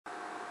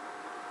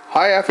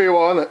Hi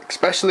everyone,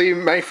 especially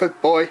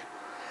Mayford boy.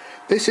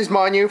 This is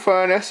my new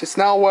furnace. It's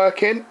now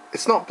working.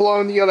 It's not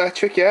blown the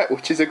electric yet,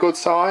 which is a good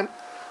sign.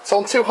 It's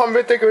on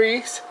 200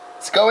 degrees.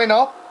 It's going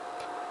up.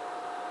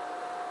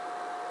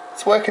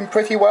 It's working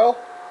pretty well.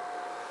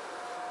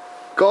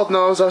 God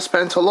knows I've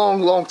spent a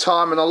long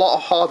time and a lot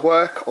of hard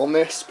work on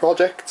this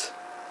project.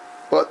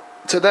 But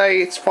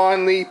today it's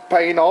finally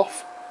paying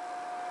off.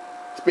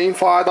 It's being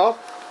fired up.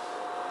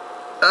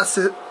 That's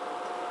the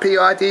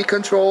PID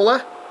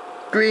controller.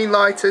 Green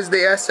light is the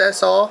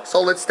SSR,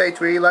 solid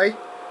state relay,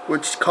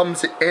 which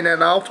comes in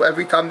and out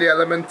every time the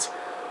element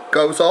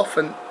goes off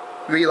and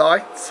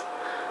relights.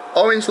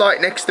 Orange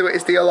light next to it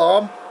is the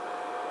alarm.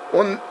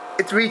 When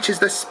it reaches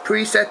the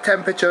preset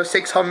temperature of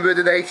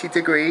 680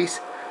 degrees,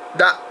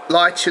 that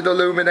light should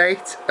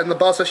illuminate and the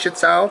buzzer should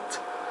sound.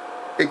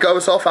 It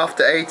goes off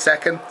after 8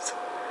 seconds.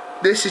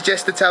 This is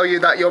just to tell you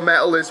that your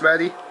metal is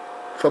ready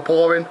for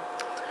pouring.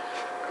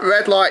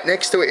 Red light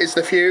next to it is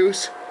the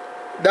fuse.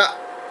 That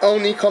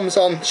only comes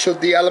on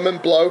should the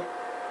element blow.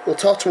 Well,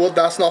 touch wood,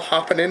 that's not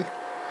happening.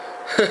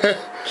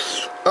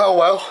 Oh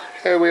well,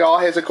 here we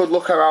are. Here's a good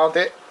look around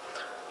it.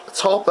 The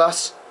top,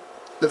 that's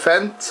the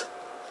vent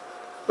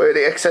where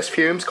the excess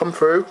fumes come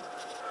through.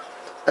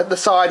 At the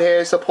side here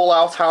is the pull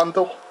out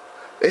handle.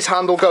 This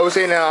handle goes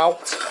in and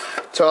out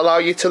to allow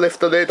you to lift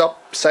the lid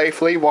up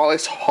safely while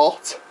it's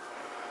hot.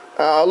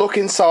 Look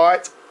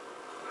inside.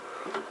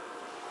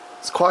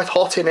 It's quite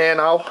hot in here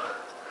now.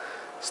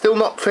 Still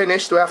not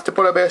finished. We have to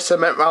put a bit of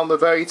cement around the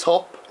very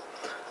top,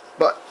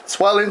 but it's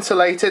well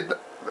insulated.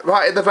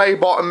 Right at the very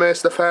bottom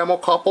is the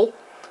thermocouple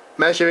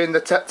measuring the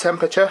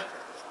temperature.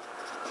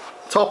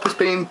 Top has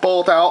been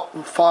balled out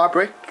with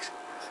fabric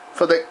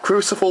for the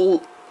crucible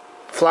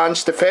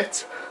flange to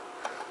fit.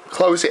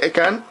 Close it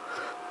again.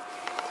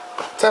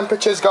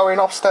 Temperature's going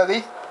up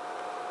steady.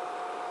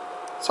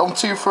 It's on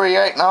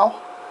 238 now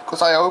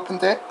because I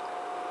opened it.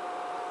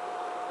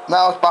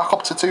 Now it's back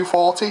up to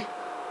 240,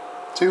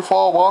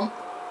 241.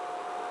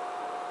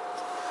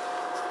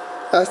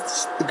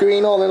 That's the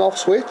green on and off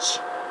switch.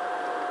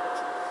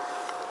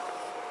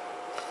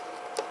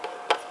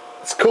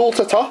 It's cool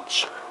to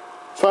touch.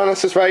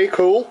 Furnace is very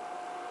cool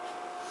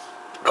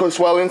because it's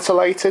well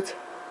insulated.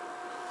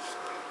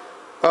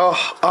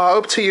 I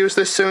hope to use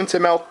this soon to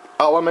melt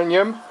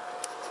aluminium.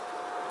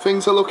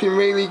 Things are looking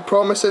really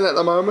promising at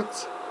the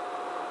moment.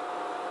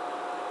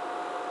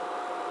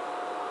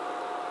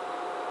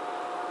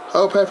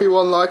 Hope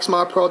everyone likes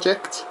my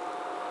project.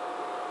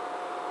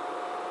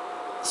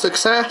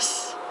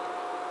 Success!